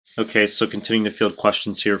Okay, so continuing the field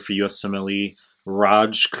questions here for USMLE,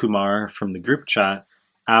 Raj Kumar from the group chat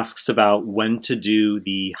asks about when to do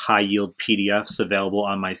the high yield PDFs available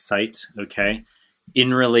on my site, okay,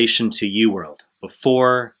 in relation to UWorld.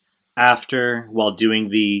 Before, after, while doing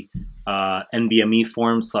the NBME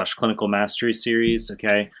form / clinical mastery series,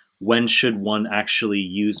 okay, when should one actually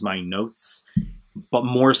use my notes? But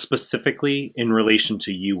more specifically in relation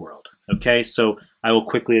to UWorld, okay? So I will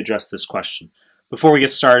quickly address this question. Before we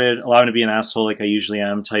get started, allow me to be an asshole like I usually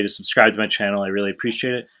am. Tell you to subscribe to my channel. I really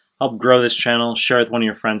appreciate it. Help grow this channel. Share it with one of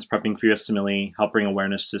your friends prepping for USMLE. Help bring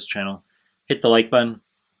awareness to this channel. Hit the like button.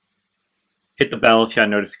 Hit the bell if you have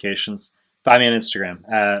notifications. Find me on Instagram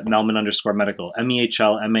at Mehlman_medical.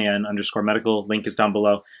 MEHLMAN_medical. Link is down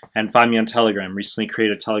below. And find me on Telegram. Recently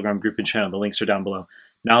created a Telegram group and channel. The links are down below.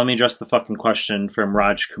 Now let me address the fucking question from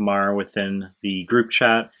Raj Kumar within the group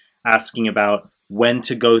chat asking about when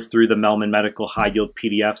to go through the Mehlmanmedical high yield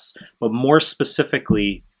PDFs, but more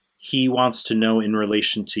specifically, he wants to know in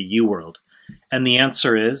relation to UWorld. And the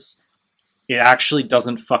answer is, it actually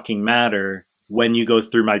doesn't fucking matter when you go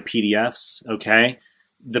through my PDFs, okay?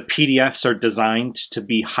 The PDFs are designed to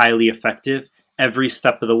be highly effective every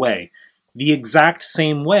step of the way. The exact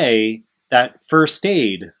same way that first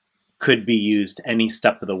aid could be used any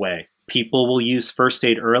step of the way. People will use first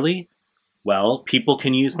aid early. Well, people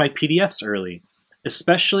can use my PDFs early.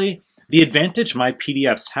 Especially, the advantage my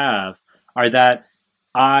PDFs have are that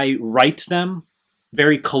I write them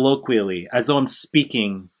very colloquially, as though I'm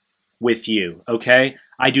speaking with you, okay?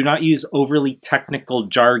 I do not use overly technical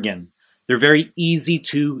jargon. They're very easy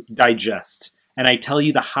to digest, and I tell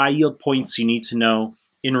you the high yield points you need to know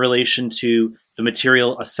in relation to the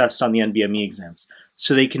material assessed on the NBME exams.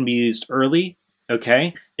 So they can be used early,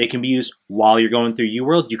 okay? They can be used while you're going through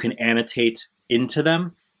UWorld. You can annotate into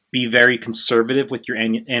them. Be very conservative with your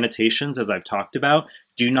annotations, as I've talked about.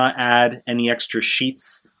 Do not add any extra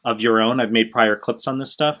sheets of your own. I've made prior clips on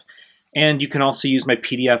this stuff. And you can also use my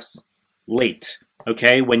PDFs late,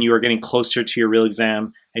 okay, when you are getting closer to your real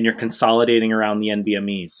exam and you're consolidating around the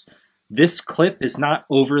NBMEs. This clip is not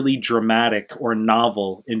overly dramatic or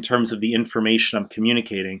novel in terms of the information I'm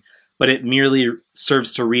communicating, but it merely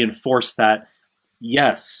serves to reinforce that,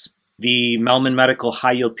 yes, the Mehlmanmedical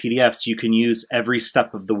high yield PDFs you can use every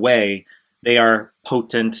step of the way. They are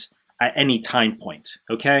potent at any time point,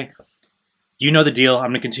 okay? You know the deal. I'm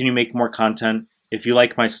going to continue making more content. If you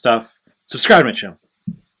like my stuff, subscribe to my channel.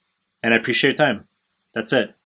 And I appreciate your time. That's it.